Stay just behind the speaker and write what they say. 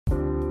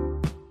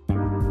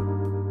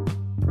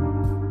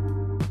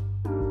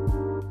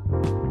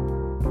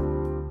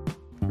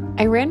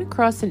I ran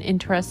across an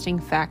interesting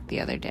fact the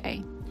other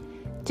day.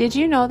 Did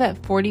you know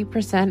that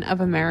 40% of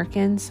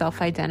Americans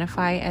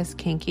self-identify as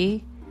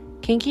kinky?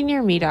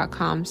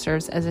 KinkyNearMe.com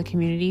serves as a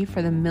community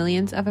for the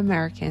millions of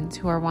Americans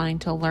who are wanting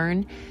to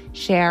learn,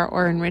 share,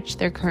 or enrich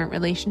their current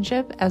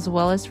relationship, as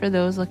well as for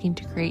those looking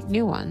to create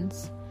new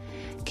ones.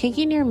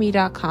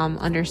 KinkyNearMe.com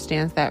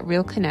understands that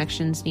real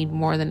connections need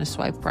more than a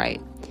swipe right.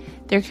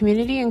 Their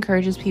community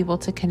encourages people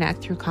to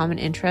connect through common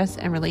interests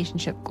and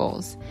relationship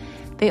goals.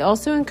 They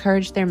also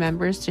encourage their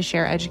members to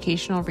share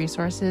educational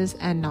resources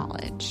and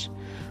knowledge.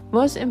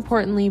 Most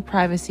importantly,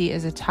 privacy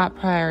is a top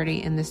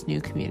priority in this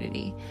new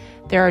community.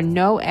 There are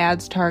no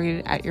ads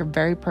targeted at your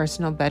very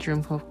personal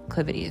bedroom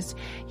proclivities.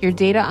 Your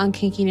data on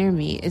Kinky Near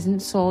Me isn't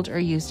sold or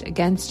used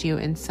against you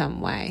in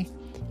some way.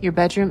 Your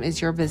bedroom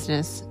is your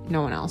business,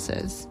 no one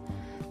else's.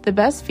 The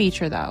best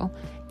feature, though,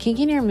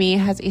 Kinky Near Me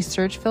has a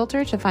search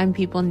filter to find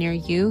people near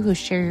you who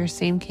share your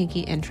same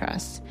kinky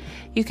interests.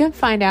 You can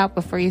find out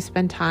before you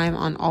spend time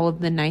on all of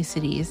the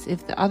niceties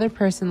if the other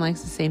person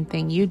likes the same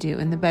thing you do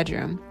in the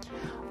bedroom.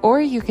 Or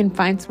you can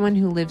find someone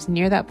who lives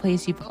near that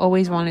place you've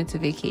always wanted to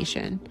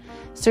vacation.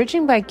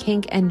 Searching by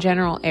kink and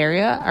general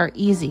area are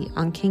easy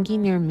on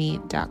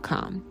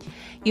KinkyNearMe.com.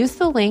 Use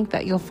the link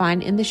that you'll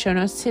find in the show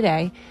notes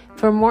today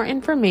for more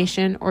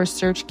information, or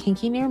search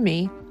Kinky Near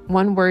Me,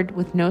 one word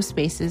with no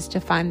spaces, to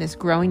find this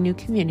growing new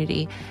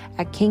community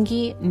at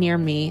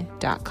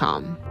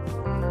KinkyNearMe.com.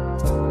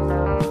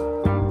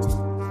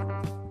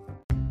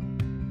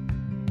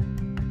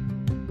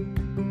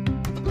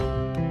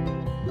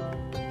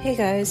 Hey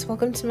guys,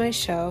 welcome to my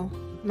show.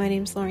 My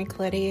name's Lauren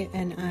Coletti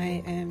and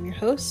I am your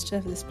host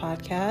of this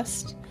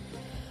podcast.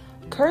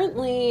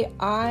 Currently,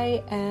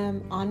 I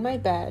am on my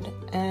bed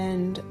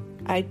and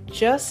I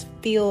just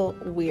feel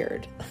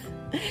weird.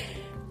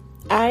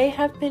 I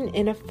have been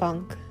in a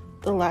funk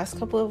the last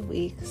couple of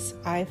weeks.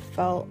 I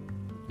felt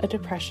a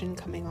depression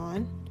coming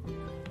on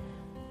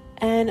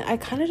and I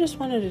kind of just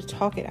wanted to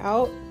talk it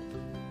out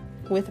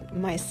with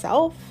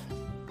myself.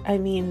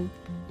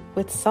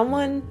 With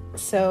someone,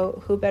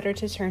 so who better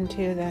to turn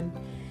to than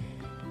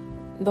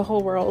the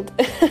whole world,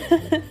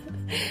 the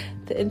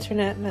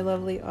internet, my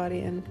lovely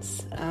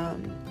audience,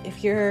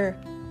 if you're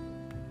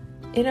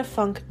in a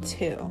funk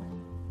too.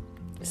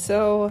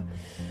 So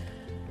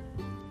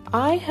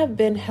I have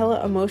been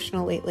hella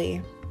emotional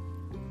lately,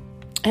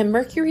 and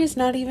Mercury's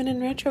not even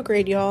in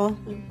retrograde, y'all.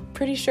 I'm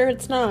pretty sure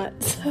it's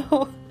not.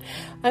 So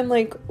I'm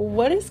like,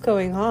 what is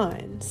going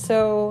on?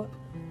 So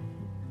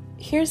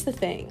here's the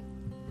thing.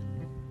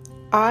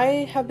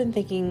 I have been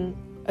thinking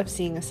of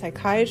seeing a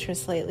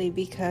psychiatrist lately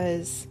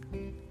because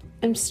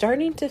I'm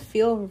starting to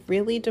feel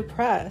really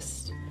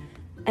depressed,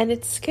 and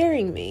it's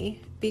scaring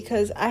me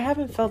because I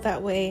haven't felt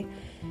that way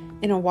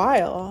in a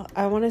while.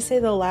 I want to say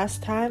the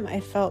last time I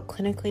felt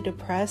clinically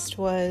depressed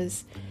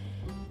was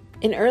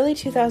in early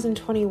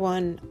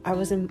 2021. I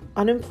was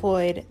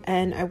unemployed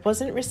and I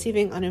wasn't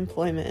receiving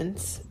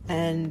unemployment,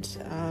 and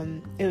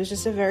it was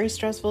just a very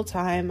stressful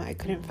time. I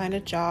couldn't find a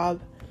job.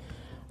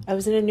 I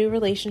was in a new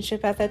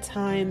relationship at that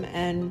time,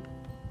 and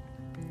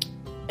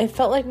it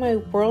felt like my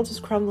world was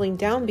crumbling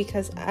down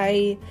because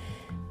I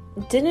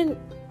didn't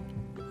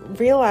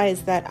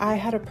realize that I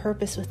had a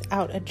purpose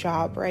without a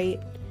job, right?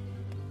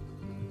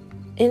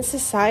 In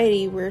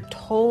society, we're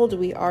told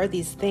we are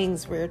these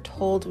things. We're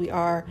told we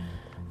are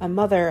a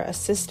mother, a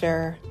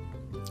sister,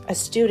 a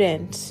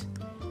student,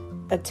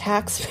 a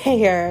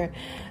taxpayer,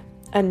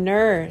 a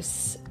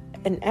nurse,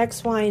 an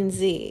X, Y, and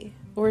Z.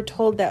 We're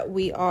told that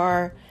we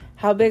are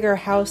how big our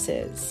house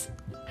is,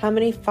 how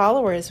many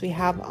followers we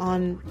have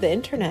on the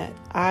internet.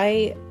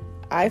 I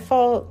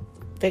fall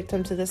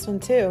victim to this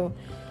one too.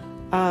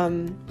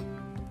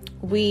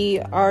 We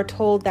are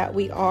told that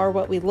we are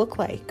what we look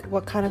like,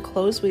 what kind of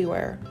clothes we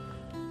wear,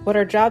 what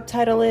our job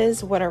title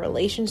is, what our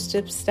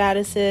relationship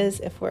status is,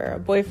 if we're a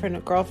boyfriend,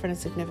 a girlfriend, a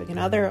significant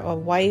other, a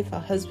wife, a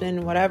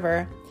husband,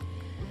 whatever.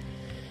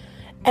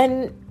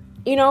 And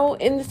you know,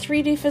 in the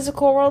 3D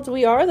physical world,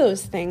 we are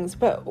those things,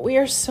 but we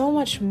are so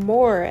much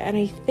more. And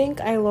I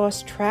think I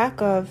lost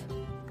track of,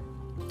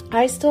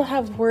 I still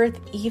have worth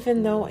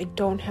even though I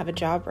don't have a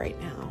job right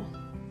now.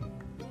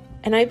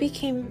 And I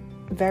became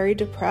very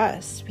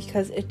depressed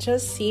because it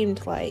just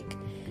seemed like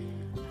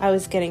I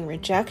was getting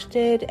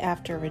rejected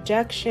after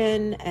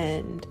rejection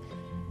and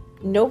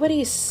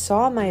nobody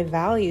saw my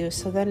value.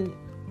 So then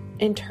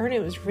in turn,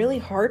 it was really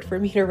hard for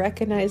me to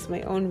recognize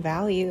my own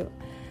value.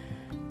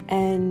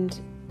 And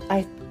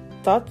I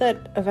thought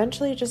that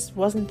eventually it just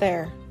wasn't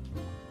there.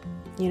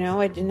 You know,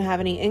 I didn't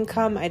have any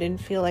income. I didn't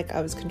feel like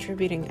I was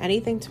contributing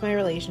anything to my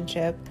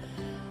relationship.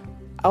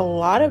 A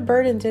lot of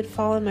burden did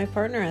fall on my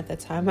partner at the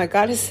time. I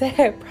gotta say,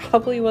 I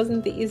probably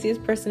wasn't the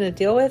easiest person to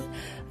deal with.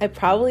 I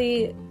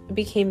probably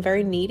became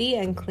very needy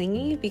and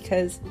clingy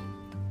because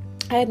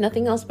I had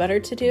nothing else better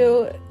to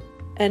do.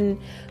 And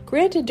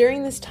granted,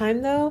 during this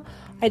time though,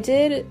 I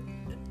did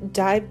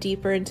dive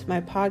deeper into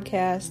my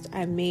podcast.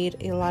 I made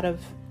a lot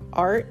of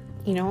art.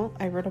 You know,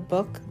 I wrote a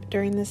book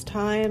during this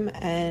time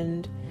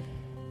and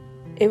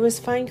it was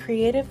fine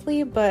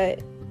creatively,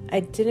 but I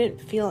didn't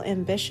feel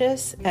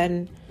ambitious.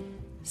 And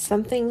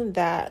something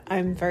that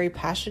I'm very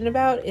passionate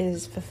about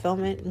is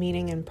fulfillment,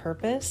 meaning, and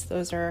purpose.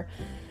 Those are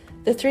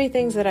the three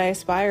things that I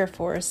aspire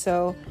for.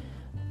 So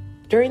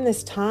during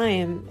this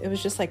time, it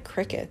was just like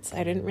crickets.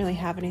 I didn't really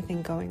have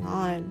anything going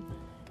on.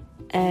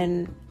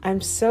 And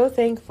I'm so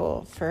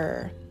thankful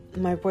for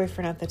my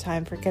boyfriend at the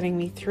time for getting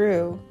me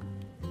through,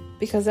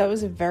 because that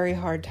was a very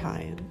hard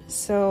time.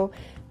 So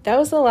that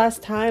was the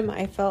last time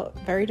I felt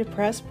very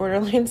depressed,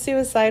 borderline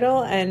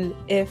suicidal. And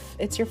if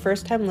it's your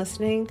first time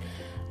listening,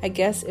 I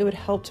guess it would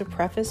help to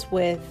preface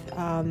with,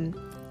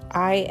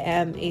 I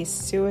am a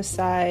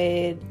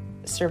suicide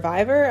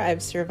survivor.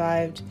 I've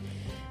survived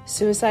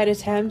suicide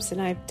attempts,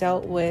 and I've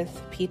dealt with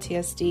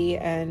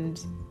PTSD and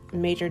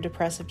major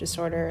depressive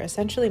disorder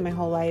essentially my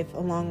whole life,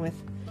 along with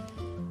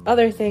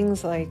other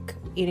things like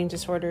eating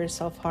disorders,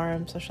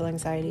 self-harm, social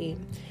anxiety,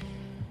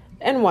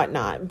 and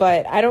whatnot.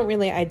 But I don't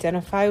really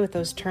identify with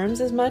those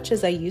terms as much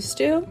as I used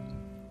to.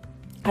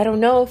 I don't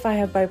know if I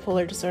have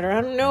bipolar disorder.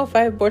 I don't know if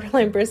I have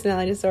borderline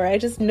personality disorder. I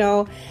just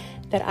know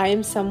that I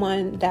am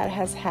someone that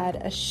has had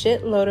a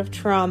shitload of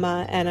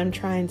trauma and I'm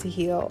trying to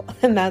heal.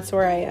 And that's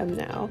where I am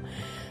now.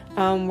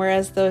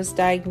 Whereas those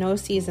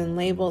diagnoses and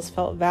labels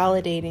felt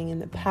validating in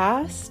the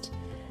past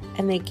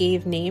and they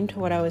gave name to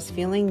what I was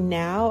feeling,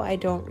 now I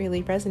don't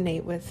really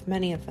resonate with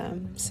many of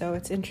them. So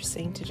it's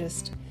interesting to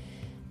just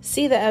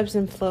see the ebbs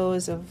and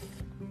flows of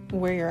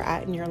where you're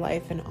at in your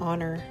life and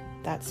honor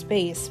that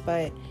space.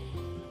 But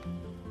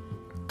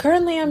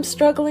currently I'm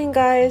struggling,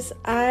 guys.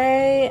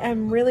 I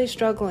am really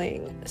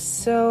struggling.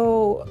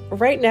 So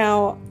right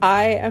now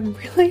I am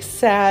really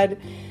sad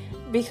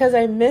because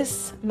I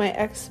miss my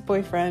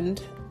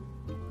ex-boyfriend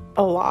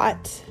a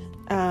lot,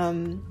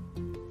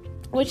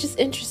 which is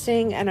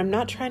interesting, and I'm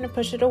not trying to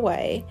push it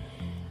away.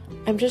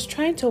 I'm just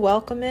trying to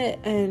welcome it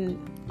and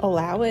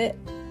allow it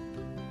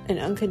and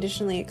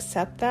unconditionally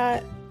accept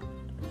that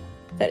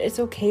it's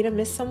okay to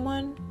miss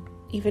someone,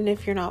 even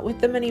if you're not with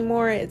them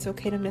anymore. It's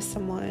okay to miss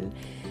someone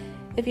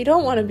if you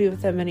don't want to be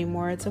with them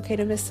anymore. It's okay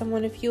to miss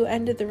someone if you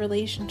ended the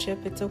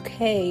relationship. It's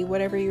okay.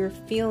 Whatever you're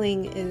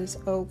feeling is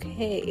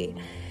okay.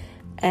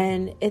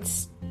 And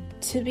it's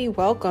to be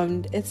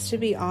welcomed. It's to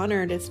be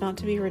honored. It's not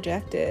to be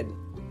rejected.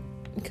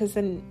 Because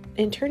then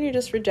in turn, you're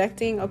just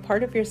rejecting a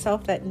part of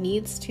yourself that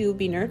needs to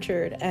be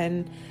nurtured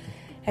and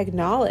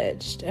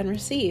acknowledged and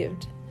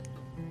received.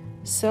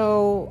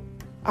 So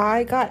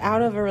I got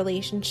out of a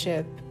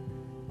relationship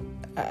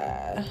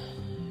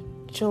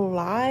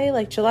July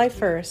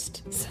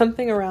 1st,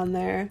 something around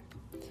there.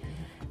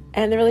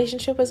 And the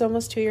relationship was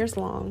almost 2 years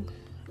long.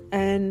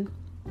 And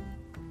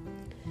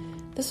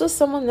this was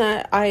someone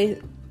that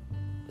I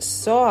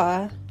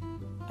saw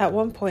at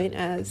one point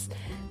as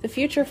the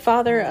future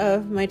father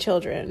of my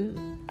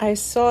children. I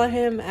saw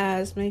him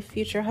as my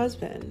future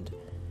husband.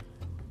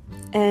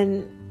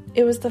 And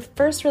it was the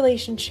first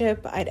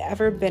relationship I'd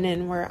ever been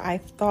in where I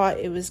thought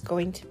it was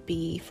going to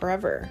be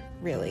forever,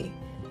 really.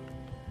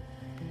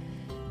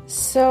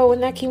 So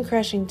when that came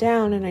crashing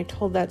down, and I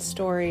told that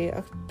story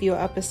a few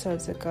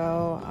episodes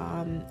ago,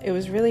 it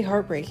was really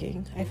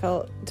heartbreaking. I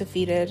felt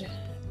defeated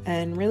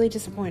and really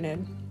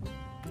disappointed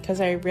because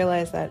I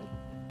realized that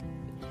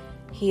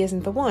he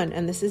isn't the one.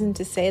 And this isn't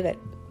to say that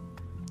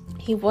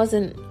he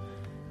wasn't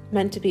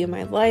meant to be in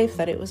my life,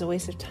 that it was a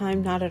waste of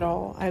time. Not at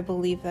all. I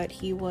believe that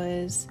he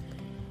was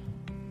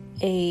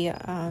I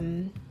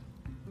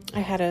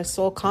had a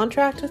soul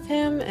contract with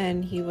him,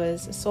 and he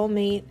was a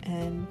soulmate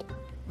and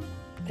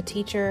a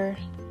teacher,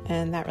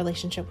 and that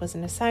relationship was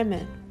an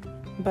assignment,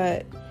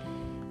 but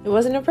it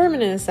wasn't a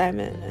permanent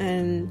assignment.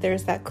 And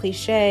there's that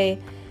cliche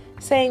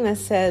saying that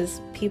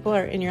says people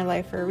are in your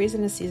life for a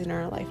reason, a season,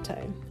 or a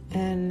lifetime.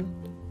 And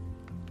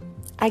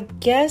I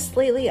guess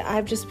lately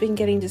I've just been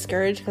getting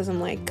discouraged because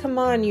I'm like, come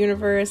on,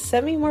 universe,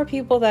 send me more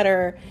people that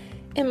are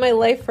in my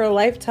life for a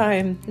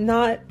lifetime,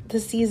 not the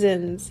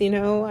seasons.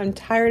 I'm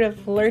tired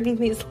of learning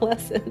these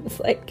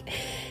lessons. Like,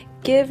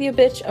 give you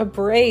bitch a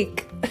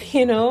break,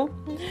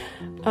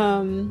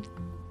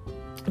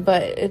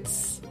 but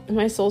it's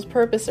my soul's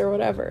purpose or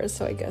whatever.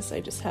 So I guess I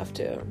just have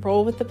to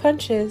roll with the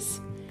punches.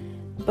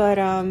 But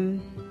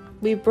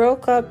we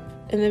broke up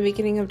in the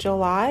beginning of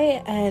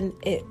July, and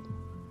it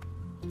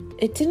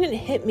didn't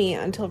hit me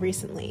until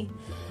recently.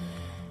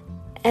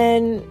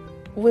 And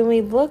when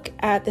we look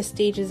at the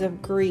stages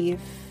of grief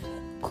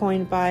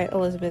coined by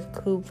Elizabeth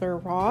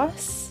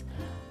Kubler-Ross,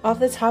 off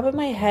the top of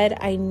my head,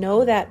 I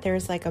know that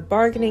there's like a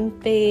bargaining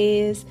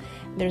phase,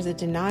 there's a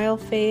denial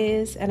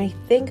phase, and I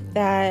think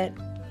that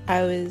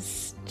I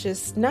was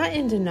just not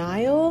in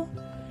denial,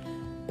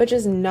 but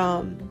just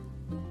numb.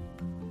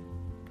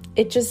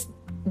 It just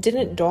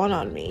didn't dawn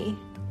on me.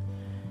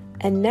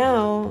 And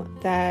now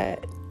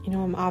that,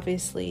 I'm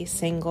obviously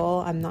single,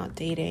 I'm not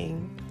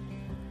dating,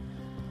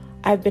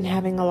 I've been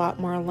having a lot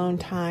more alone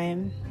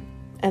time,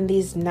 and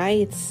these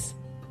nights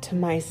to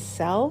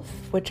myself,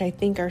 which I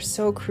think are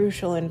so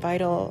crucial and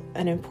vital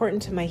and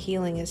important to my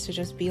healing, is to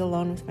just be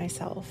alone with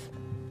myself.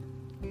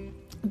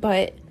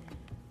 But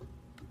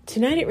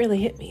tonight it really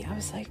hit me. I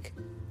was like,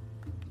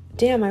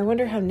 damn, I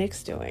wonder how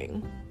Nick's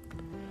doing.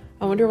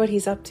 I wonder what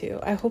he's up to.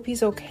 I hope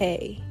he's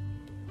okay.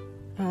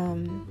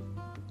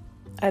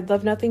 I'd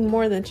love nothing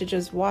more than to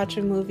just watch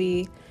a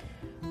movie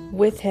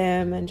with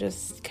him and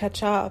just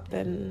catch up.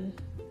 And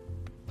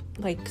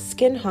like,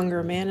 skin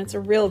hunger, man, it's a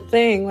real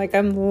thing. Like,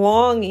 I'm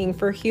longing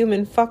for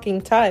human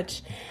fucking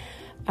touch.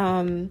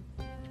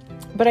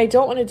 But I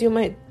don't want to do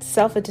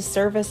myself a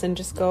disservice and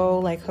just go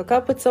like hook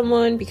up with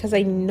someone, because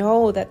I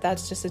know that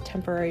that's just a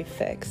temporary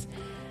fix,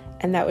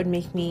 and that would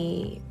make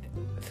me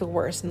feel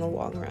worse in the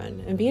long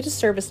run and be a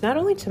disservice not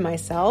only to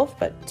myself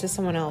but to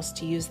someone else.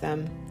 To use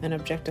them and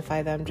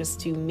objectify them just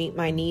to meet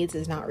my needs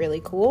is not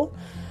really cool,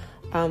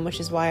 which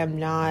is why I'm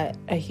not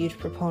a huge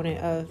proponent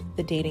of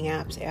the dating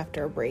apps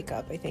after a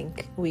breakup. I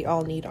think we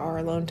all need our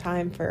alone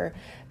time for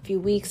a few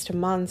weeks to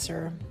months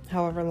or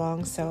however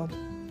long, so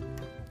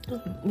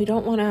we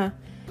don't want to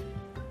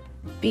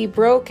be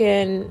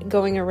broken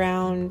going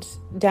around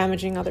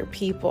damaging other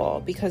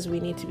people because we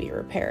need to be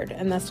repaired.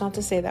 And that's not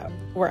to say that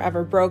we're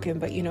ever broken,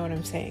 but you know what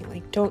I'm saying.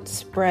 Like, don't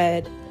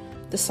spread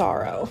the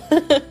sorrow.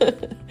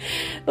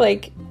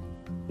 Like,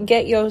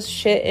 get your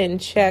shit in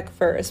check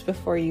first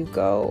before you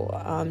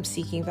go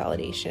seeking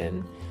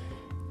validation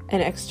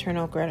and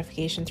external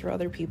gratification through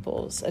other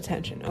people's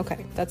attention.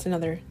 Okay, that's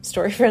another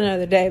story for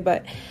another day.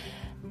 But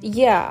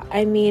yeah,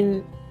 I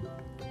mean,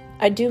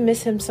 I do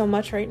miss him so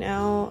much right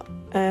now,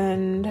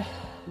 and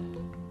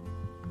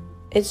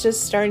it's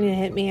just starting to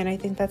hit me, and I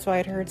think that's why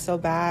it hurts so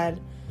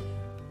bad,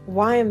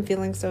 why I'm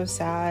feeling so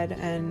sad.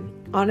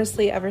 And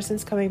honestly, ever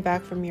since coming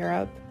back from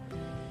Europe,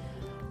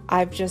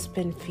 I've just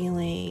been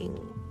feeling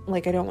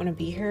like I don't want to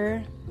be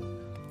here,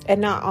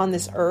 and not on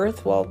this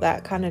earth. Well,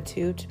 that kind of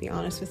too, to be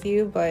honest with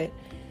you, but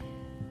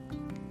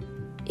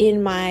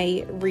in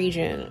my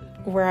region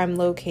where I'm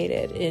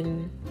located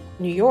in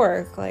New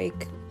York,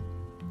 like,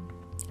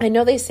 I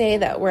know they say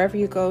that wherever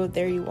you go,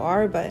 there you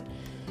are, but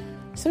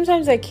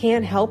sometimes I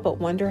can't help but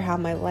wonder how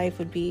my life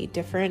would be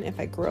different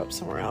if I grew up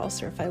somewhere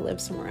else or if I lived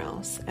somewhere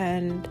else.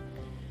 And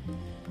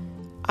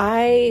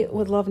I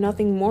would love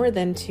nothing more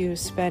than to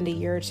spend a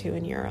year or two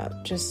in Europe,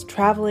 just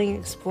traveling,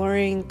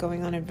 exploring,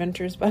 going on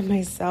adventures by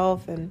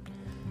myself, and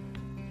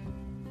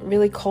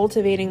really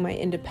cultivating my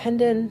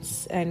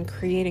independence and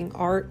creating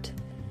art.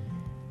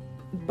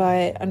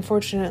 But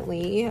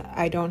unfortunately,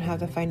 I don't have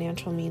the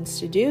financial means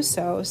to do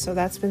so. So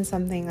that's been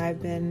something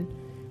I've been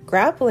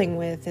grappling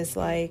with, is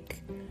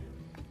like,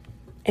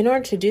 in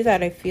order to do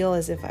that, I feel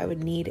as if I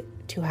would need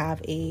to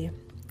have a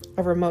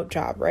remote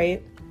job,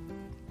 right?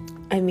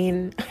 I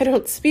mean, I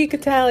don't speak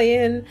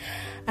Italian.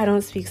 I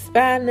don't speak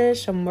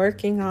Spanish. I'm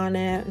working on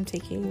it. I'm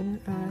taking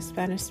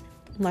Spanish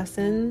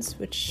lessons,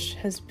 which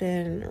has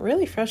been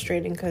really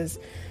frustrating because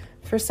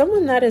for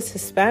someone that is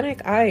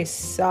Hispanic, I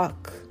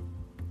sucks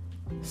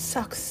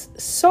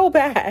so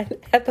bad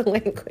at the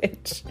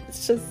language.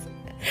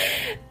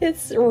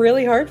 It's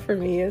really hard for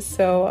me.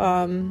 So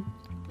I'm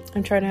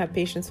trying to have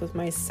patience with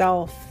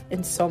myself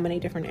in so many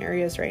different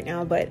areas right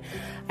now, but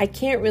I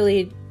can't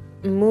really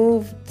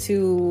move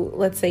to,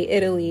 let's say,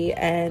 Italy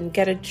and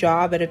get a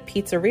job at a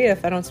pizzeria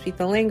if I don't speak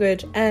the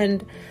language.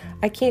 And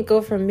I can't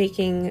go from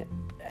making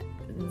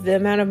the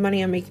amount of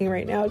money I'm making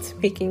right now to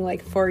making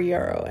like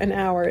 €4 an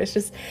hour.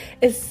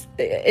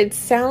 It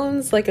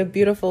sounds like a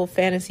beautiful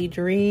fantasy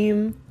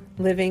dream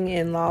living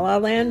in La La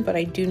Land, but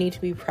I do need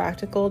to be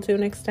practical to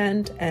an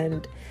extent.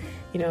 And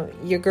you know,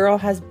 your girl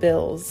has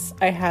bills.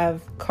 I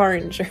have car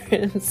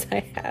insurance.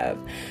 I have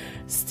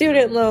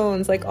student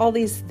loans, like all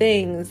these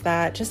things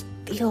that just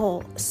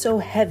feel so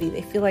heavy.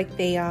 They feel like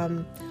they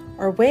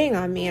are weighing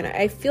on me, and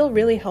I feel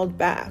really held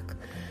back.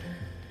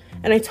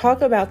 And I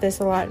talk about this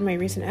a lot in my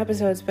recent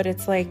episodes, but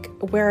it's like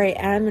where I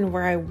am and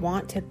where I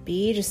want to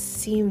be just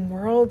seem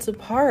worlds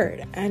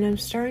apart. And I'm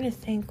starting to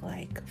think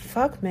like,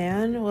 fuck,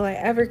 man, will I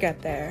ever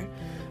get there?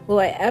 Will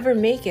I ever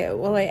make it?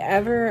 Will I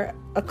ever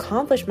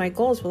accomplish my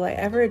goals? Will I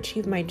ever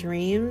achieve my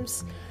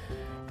dreams?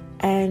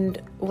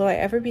 And will I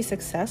ever be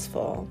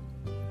successful?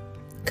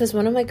 Because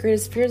one of my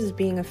greatest fears is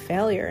being a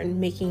failure and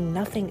making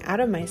nothing out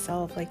of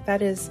myself. Like,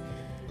 that is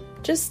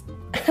just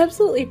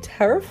absolutely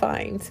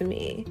terrifying to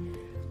me.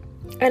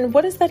 And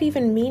what does that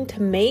even mean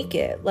to make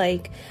it?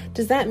 Like,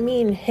 does that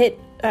mean hit,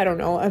 I don't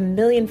know, 1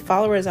 million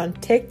followers on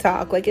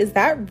TikTok? Like, is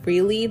that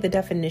really the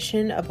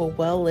definition of a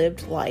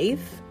well-lived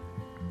life?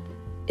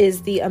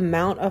 Is the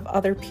amount of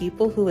other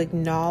people who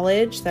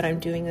acknowledge that I'm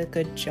doing a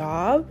good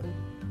job?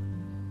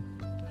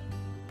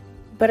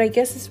 But I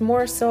guess it's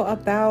more so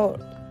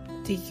about,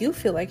 do you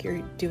feel like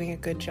you're doing a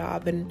good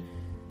job? And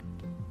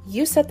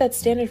you set that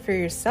standard for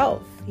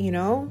yourself, you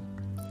know?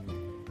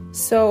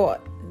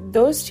 So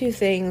those two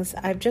things,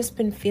 I've just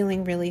been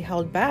feeling really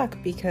held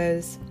back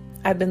because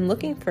I've been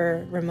looking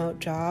for remote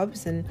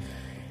jobs, and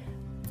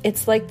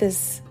it's like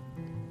this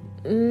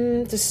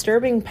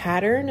disturbing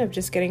pattern of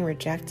just getting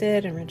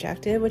rejected,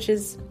 which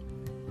is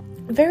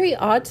very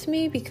odd to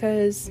me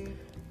because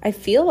I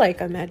feel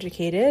like I'm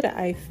educated.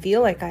 I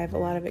feel like I have a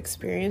lot of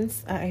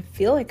experience. I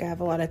feel like I have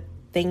a lot of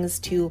things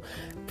to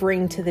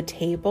bring to the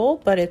table,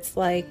 but it's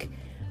like,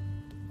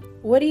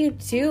 what do you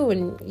do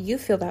when you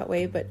feel that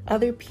way, but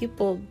other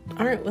people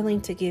aren't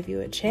willing to give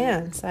you a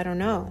chance? I don't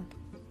know.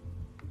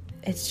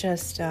 It's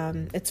just,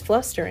 it's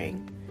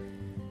flustering.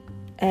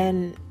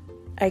 And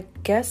I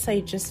guess I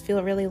just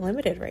feel really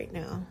limited right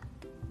now.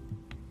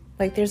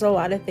 Like there's a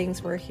lot of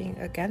things working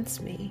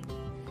against me.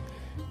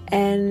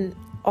 And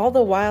all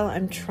the while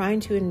I'm trying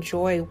to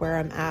enjoy where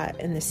I'm at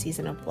in this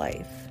season of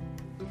life.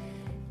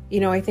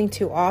 I think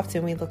too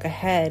often we look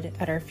ahead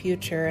at our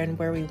future and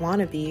where we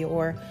want to be,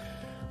 or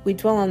we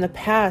dwell on the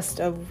past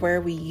of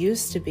where we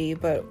used to be,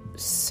 but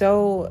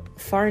so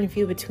far and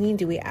few between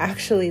do we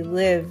actually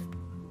live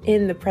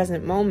in the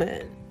present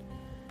moment.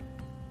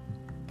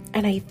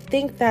 And I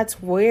think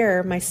that's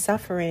where my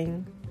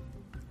suffering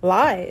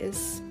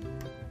lies,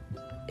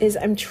 is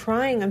I'm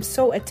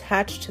so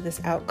attached to this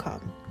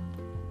outcome.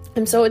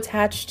 I'm so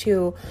attached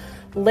to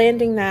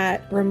landing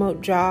that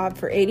remote job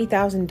for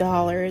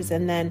 $80,000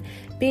 and then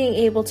being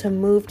able to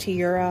move to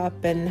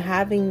Europe and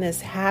having this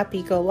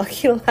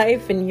happy-go-lucky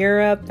life in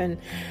Europe and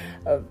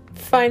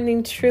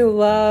finding true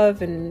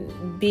love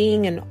and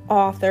being an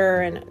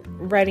author and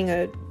writing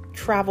a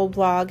travel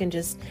blog and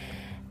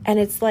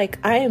it's like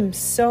I am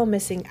so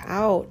missing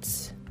out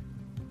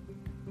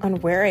on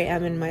where I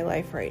am in my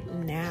life right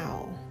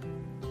now.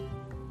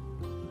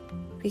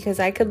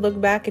 Because I could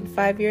look back in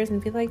 5 years and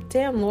be like,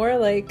 damn, Laura,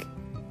 like,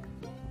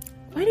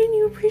 why didn't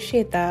you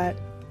appreciate that?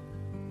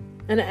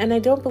 And I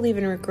don't believe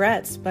in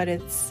regrets, but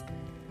it's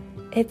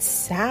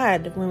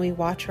sad when we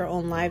watch our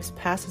own lives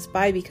pass us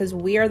by because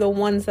we are the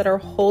ones that are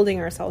holding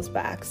ourselves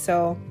back.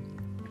 So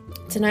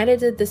tonight I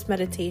did this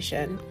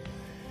meditation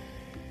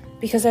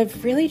because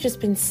I've really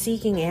just been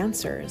seeking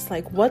answers.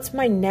 Like, what's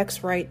my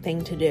next right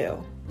thing to do?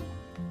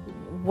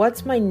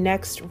 What's my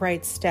next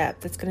right step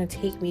that's going to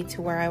take me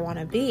to where I want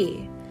to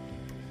be?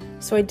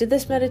 So I did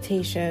this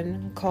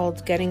meditation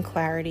called Getting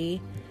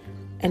Clarity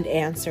and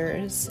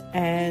Answers,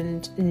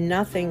 and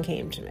nothing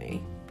came to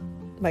me.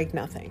 Like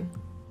nothing.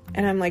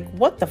 And I'm like,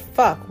 what the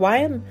fuck? Why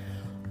am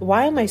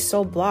I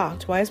so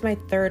blocked? Why is my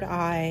third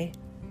eye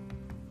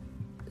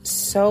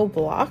so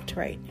blocked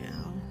right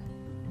now?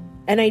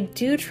 And I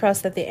do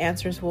trust that the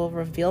answers will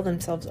reveal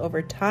themselves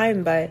over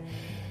time, but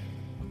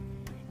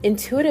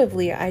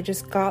intuitively I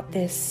just got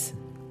this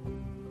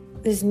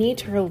need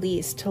to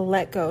release, to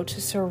let go,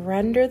 to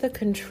surrender the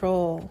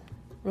control,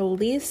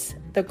 release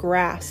the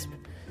grasp,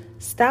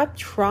 stop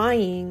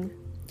trying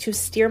to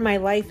steer my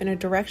life in a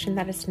direction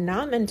that it's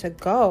not meant to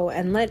go,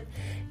 and let,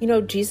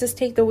 Jesus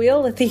take the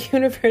wheel, let the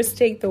universe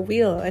take the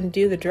wheel and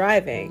do the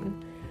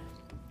driving.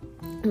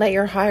 Let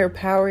your higher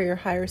power, your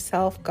higher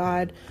self,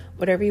 God,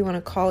 whatever you want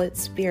to call it,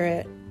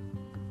 spirit,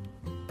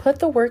 put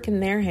the work in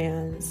their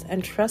hands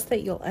and trust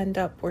that you'll end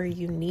up where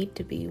you need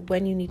to be,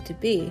 when you need to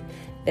be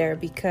there.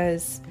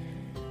 Because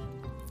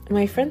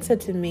my friend said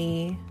to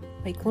me,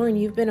 like, Lauren,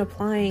 you've been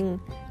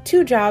applying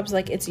to jobs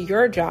like it's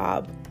your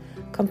job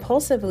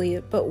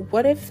compulsively, but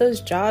what if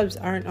those jobs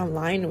aren't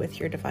aligned with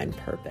your divine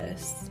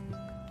purpose?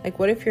 Like,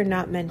 what if you're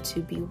not meant to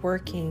be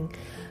working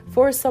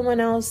for someone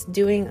else,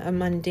 doing a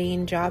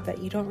mundane job that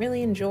you don't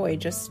really enjoy,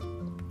 just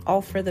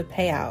all for the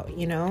payout,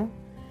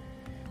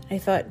 I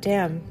thought,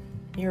 damn,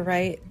 you're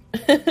right.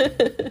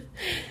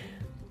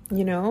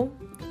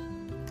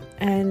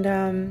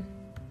 And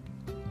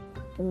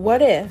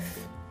what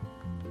if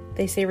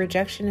they say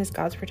rejection is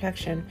God's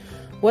protection?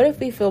 What if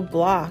we feel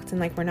blocked and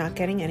like we're not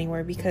getting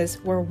anywhere because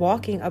we're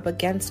walking up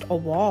against a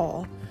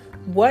wall?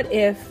 What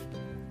if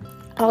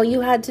all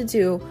you had to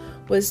do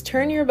was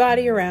turn your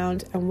body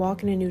around and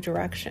walk in a new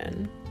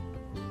direction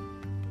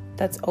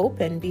that's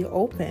open? Be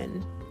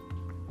open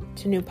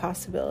to new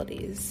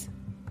possibilities.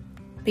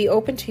 Be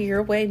open to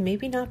your way,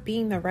 maybe not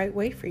being the right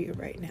way for you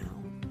right now.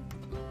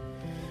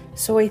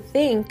 So I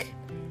think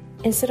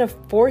instead of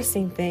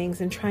forcing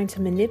things and trying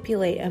to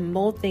manipulate and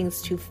mold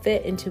things to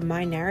fit into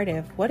my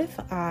narrative, what if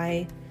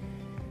I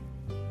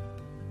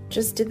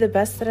just did the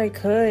best that I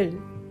could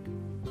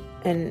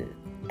and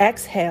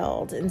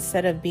exhaled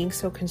instead of being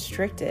so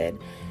constricted?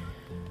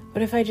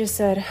 What if I just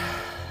said,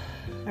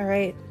 all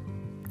right,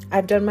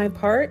 I've done my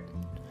part.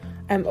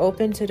 I'm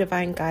open to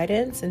divine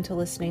guidance and to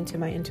listening to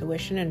my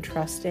intuition and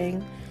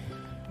trusting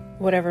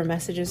whatever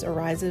messages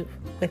arise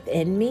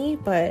within me,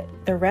 but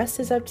the rest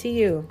is up to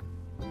you,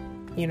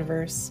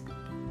 universe.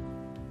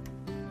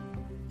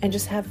 And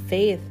just have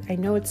faith. I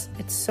know it's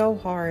so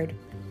hard.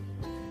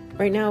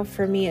 Right now,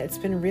 for me, it's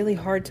been really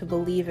hard to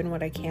believe in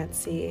what I can't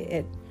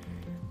see.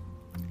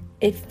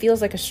 It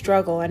feels like a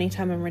struggle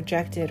anytime I'm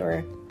rejected,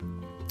 or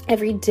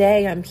every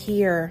day I'm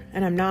here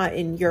and I'm not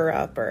in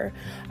Europe, or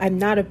I'm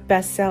not a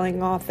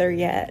best-selling author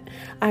yet.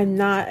 I'm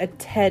not a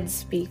TED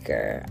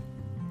speaker.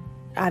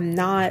 I'm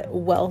not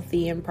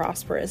wealthy and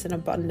prosperous and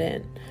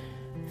abundant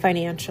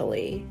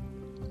financially.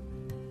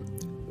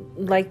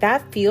 Like,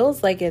 that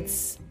feels like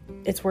it's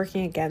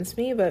working against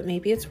me, but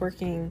maybe it's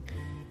working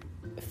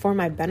for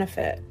my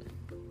benefit.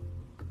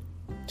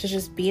 To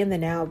just be in the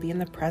now, be in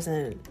the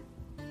present.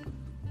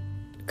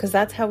 Because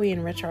that's how we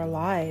enrich our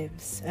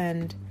lives.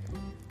 And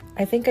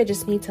I think I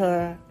just need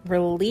to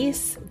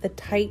release the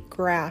tight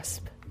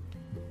grasp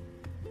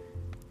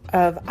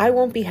of, I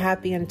won't be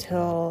happy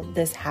until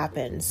this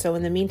happens. So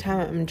in the meantime,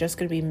 I'm just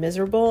going to be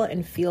miserable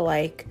and feel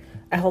like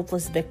a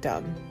helpless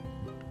victim.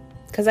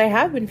 Because I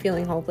have been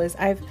feeling hopeless.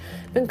 I've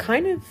been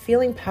kind of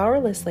feeling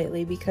powerless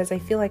lately because I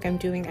feel like I'm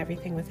doing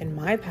everything within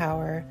my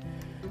power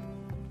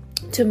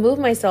to move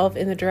myself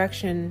in the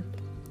direction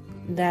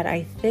that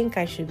I think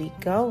I should be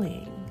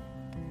going.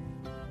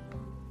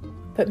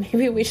 But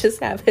maybe we just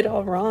have it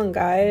all wrong,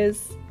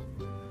 guys.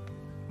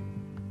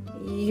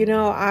 You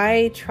know,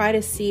 I try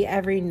to see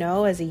every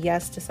no as a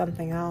yes to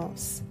something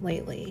else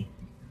lately.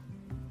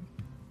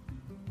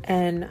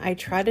 And I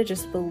try to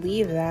just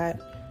believe that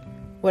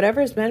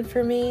whatever is meant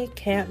for me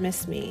can't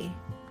miss me.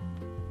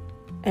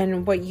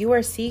 And what you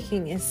are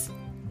seeking is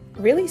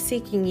really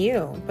seeking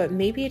you. But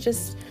maybe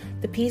just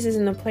the pieces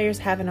and the players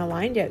haven't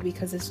aligned yet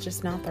because it's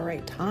just not the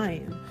right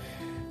time.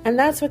 And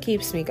that's what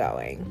keeps me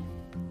going.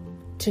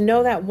 To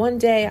know that one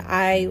day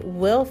I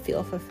will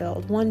feel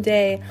fulfilled. One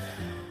day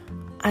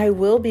I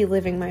will be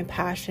living my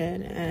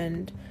passion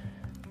and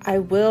I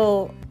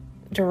will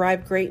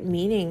derive great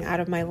meaning out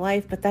of my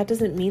life. But that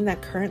doesn't mean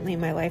that currently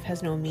my life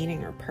has no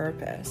meaning or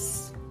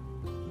purpose.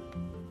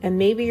 And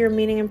maybe your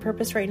meaning and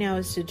purpose right now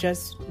is to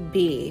just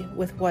be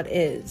with what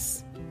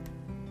is.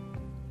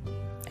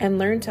 And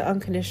learn to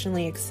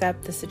unconditionally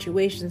accept the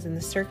situations and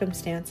the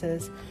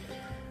circumstances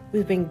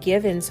we've been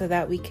given so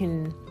that we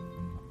can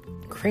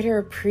greater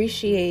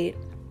appreciate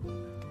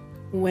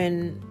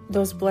when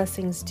those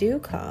blessings do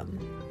come.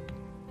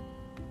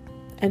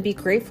 And be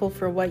grateful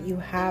for what you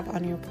have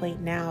on your plate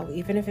now,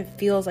 even if it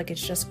feels like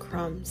it's just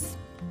crumbs.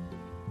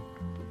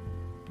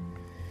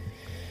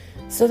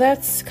 So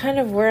that's kind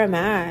of where I'm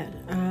at.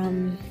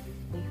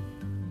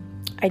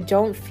 I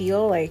don't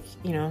feel like,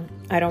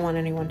 I don't want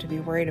anyone to be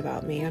worried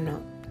about me. I'm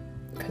not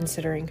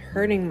considering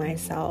hurting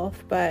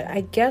myself, but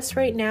I guess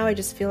right now I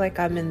just feel like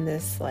I'm in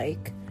this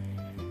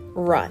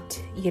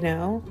rut,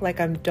 like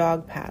I'm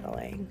dog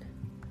paddling.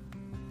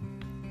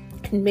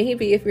 And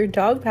maybe if you're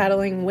dog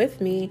paddling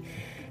with me,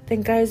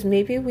 then guys,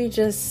 maybe we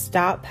just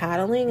stop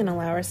paddling and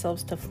allow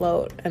ourselves to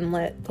float and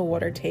let the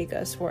water take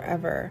us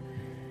wherever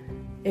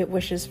it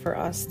wishes for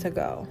us to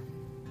go,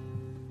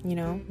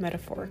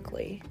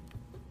 metaphorically.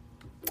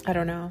 I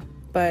don't know,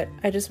 but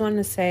I just wanted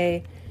to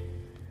say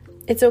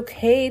it's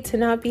okay to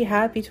not be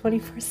happy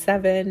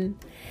 24/7.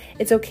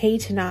 It's okay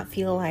to not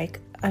feel like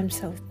I'm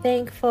so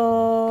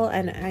thankful.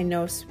 And I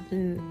know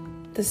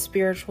in the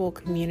spiritual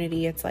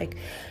community, it's like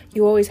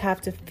you always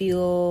have to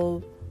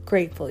feel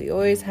grateful. You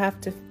always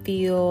have to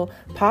feel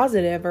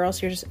positive or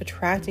else you're just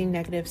attracting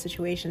negative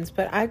situations.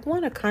 But I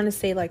want to kind of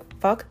say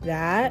fuck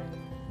that.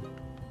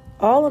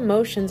 All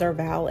emotions are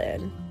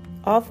valid.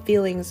 All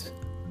feelings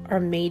are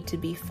made to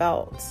be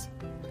felt.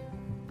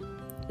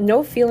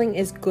 No feeling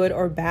is good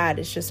or bad.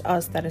 It's just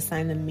us that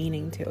assign the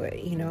meaning to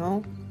it,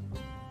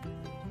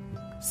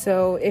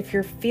 So if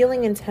you're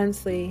feeling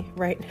intensely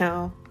right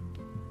now,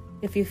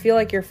 if you feel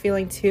like you're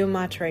feeling too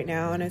much right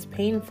now and it's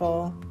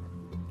painful,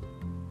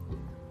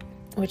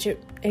 which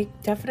it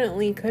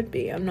definitely could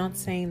be. I'm not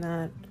saying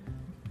that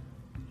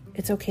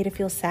it's okay to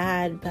feel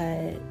sad,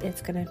 but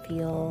it's going to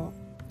feel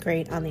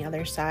great on the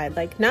other side.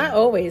 Not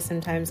always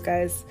sometimes,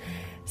 guys.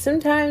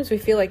 Sometimes we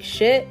feel like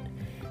shit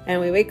and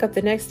we wake up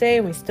the next day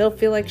and we still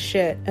feel like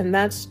shit. And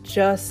that's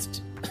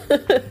just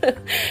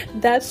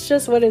that's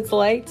just what it's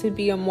like to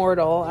be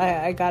immortal.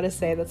 I gotta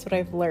say, that's what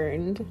I've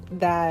learned,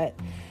 that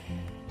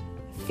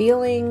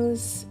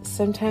feelings,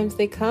 sometimes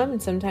they come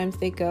and sometimes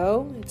they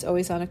go. It's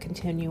always on a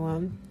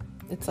continuum.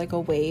 It's like a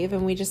wave,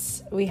 and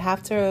we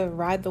have to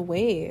ride the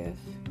wave.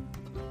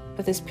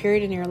 But this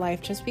period in your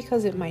life, just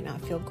because it might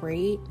not feel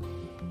great,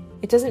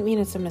 it doesn't mean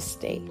it's a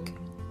mistake.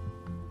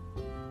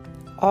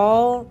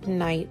 All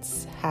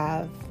nights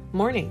have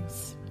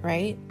mornings,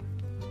 right?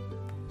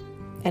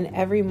 And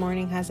every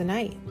morning has a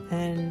night.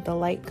 And the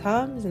light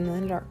comes and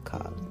then the dark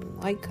comes. And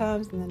the light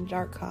comes and then the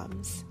dark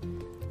comes.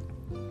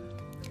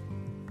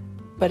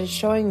 But it's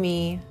showing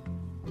me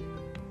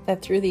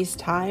that through these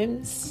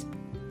times,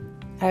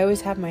 I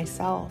always have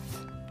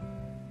myself.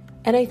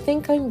 And I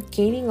think I'm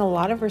gaining a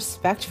lot of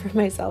respect for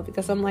myself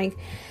because I'm like,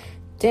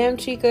 damn,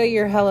 Chica,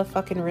 you're hella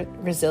fucking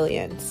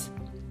resilient.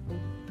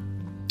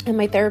 And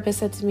my therapist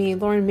said to me,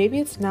 Lauren, maybe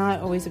it's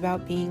not always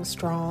about being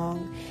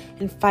strong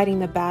and fighting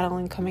the battle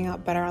and coming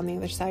out better on the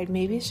other side.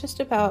 Maybe it's just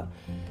about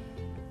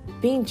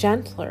being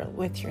gentler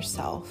with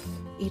yourself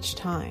each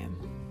time.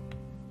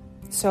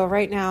 So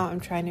right now I'm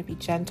trying to be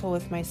gentle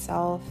with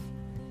myself.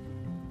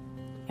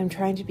 I'm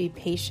trying to be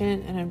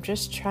patient, and I'm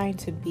just trying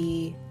to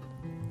be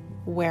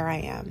where I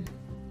am.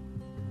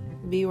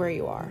 Be where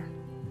you are.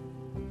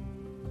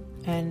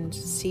 And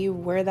see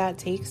where that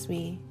takes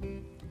me.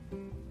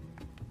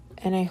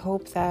 And I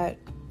hope that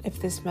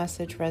if this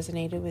message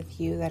resonated with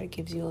you, that it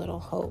gives you a little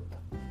hope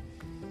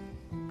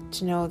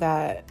to know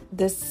that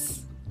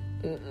this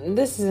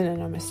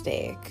isn't a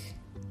mistake.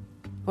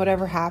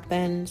 Whatever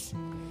happened,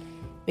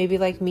 maybe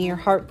like me, you're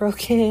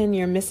heartbroken,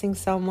 you're missing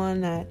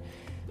someone that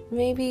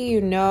maybe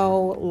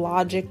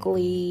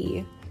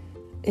logically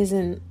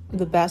isn't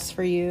the best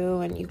for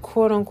you and you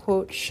quote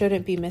unquote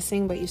shouldn't be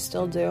missing, but you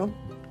still do.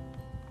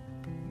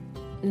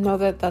 Know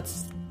that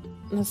that's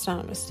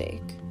not a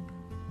mistake.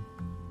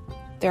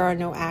 There are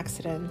no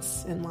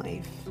accidents in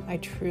life. I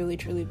truly,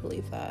 truly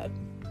believe that.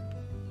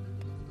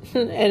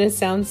 And it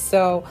sounds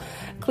so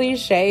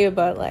cliche,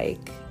 but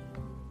like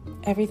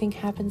everything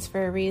happens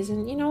for a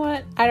reason. You know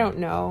what? I don't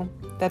know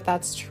that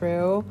that's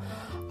true.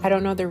 I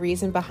don't know the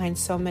reason behind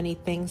so many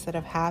things that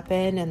have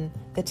happened and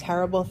the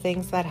terrible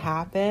things that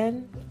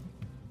happen.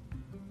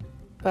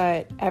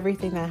 But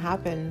everything that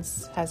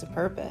happens has a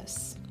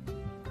purpose.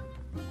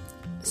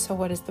 So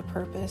what is the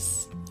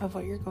purpose of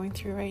what you're going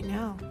through right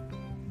now?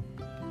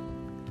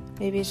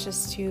 Maybe it's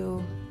just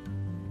to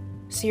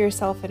see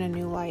yourself in a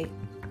new light,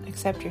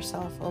 accept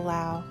yourself,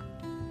 allow,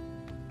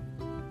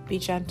 be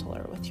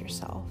gentler with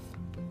yourself,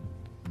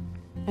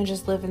 and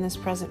just live in this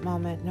present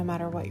moment no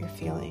matter what you're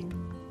feeling.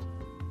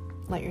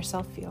 Let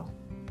yourself feel.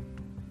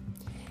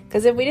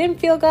 Because if we didn't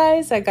feel,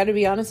 guys, I got to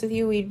be honest with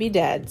you, we'd be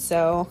dead.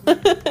 So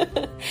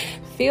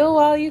feel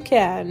while you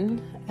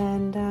can.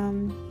 And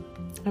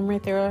I'm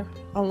right there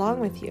along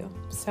with you.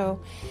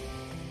 So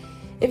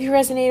if you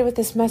resonated with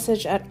this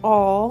message at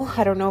all,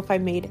 I don't know if I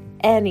made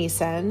any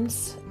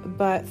sense,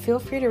 but feel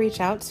free to reach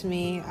out to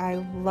me. I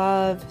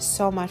love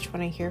so much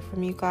when I hear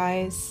from you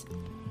guys.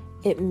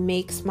 It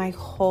makes my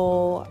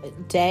whole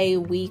day,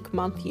 week,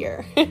 month,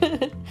 year.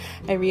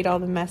 I read all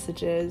the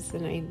messages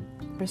and I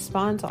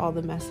respond to all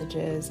the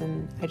messages,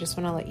 and I just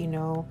want to let you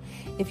know,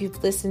 if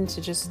you've listened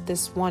to just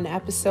this one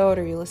episode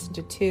or you listened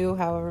to 2,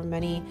 however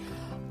many,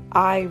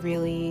 I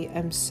really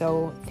am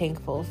so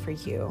thankful for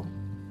you.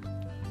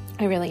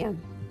 I really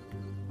am.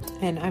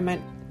 And I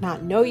might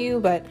not know you,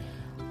 but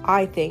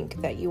I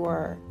think that you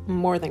are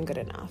more than good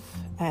enough.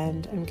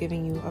 And I'm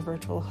giving you a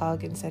virtual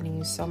hug and sending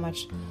you so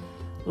much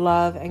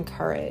love and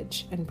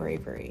courage and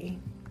bravery.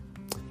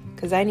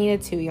 Because I need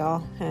it too,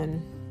 y'all.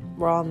 And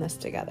we're all in this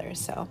together.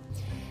 So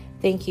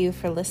thank you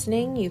for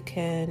listening. You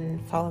can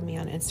follow me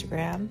on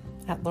Instagram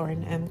at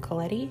Lauren M.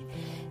 Coletti.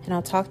 And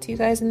I'll talk to you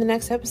guys in the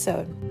next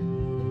episode.